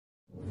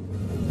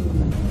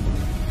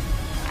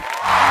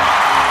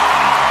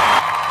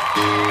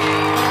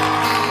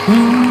I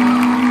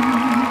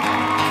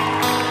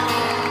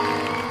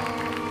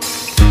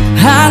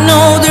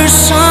know there's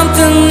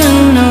something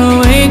in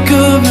the wake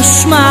of your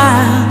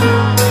smile.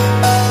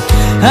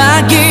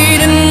 I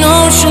get a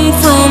notion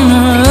from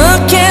the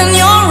look in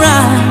your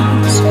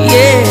eyes.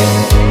 Yeah,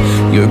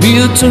 you're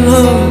built to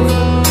love,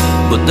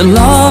 but the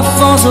love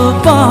falls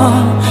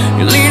apart.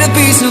 Your little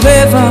piece of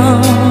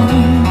heaven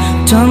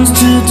turns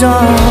to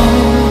dark.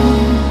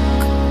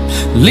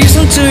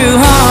 Listen to your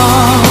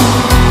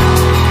heart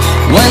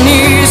when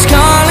he's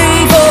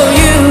calling for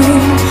you.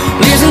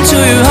 Listen to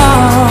your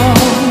heart.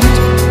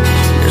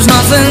 There's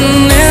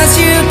nothing else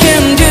you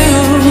can do.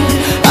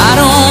 I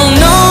don't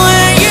know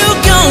where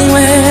you're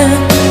going,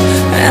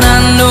 and I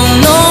don't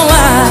know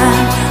why.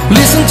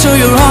 Listen to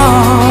your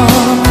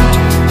heart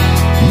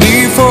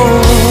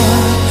before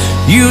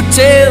you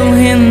tell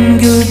him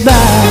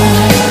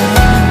goodbye.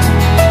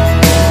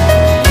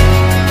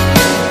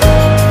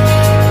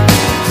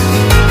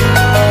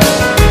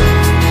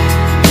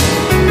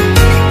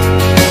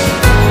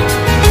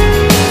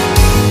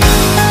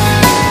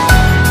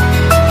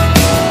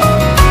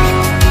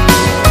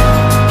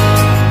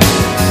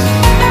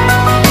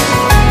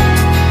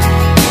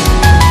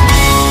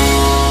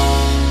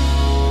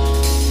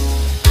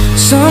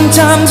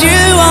 Sometimes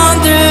you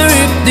wonder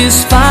if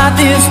this fight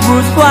is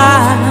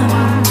worthwhile.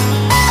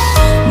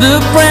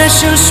 The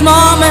precious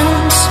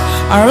moments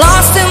are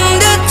lost in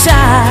the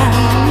tide.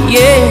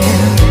 Yeah,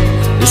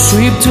 they're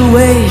stripped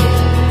away,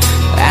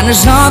 and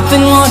there's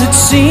nothing what it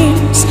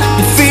seems.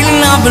 The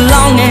feeling of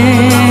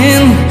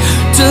belonging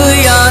to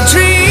your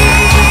dreams.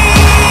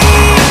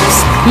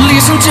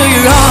 Listen to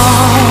your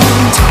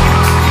heart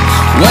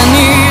when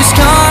he's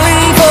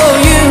calling for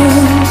you.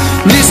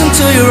 Listen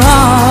to your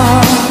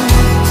heart.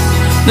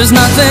 There's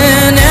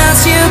nothing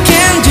else you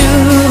can do.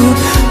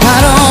 I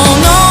don't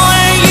know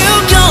where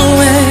you're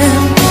going,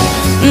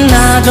 and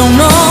I don't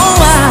know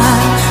why.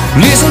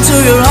 Listen to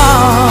your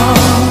heart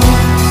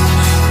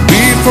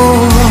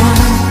before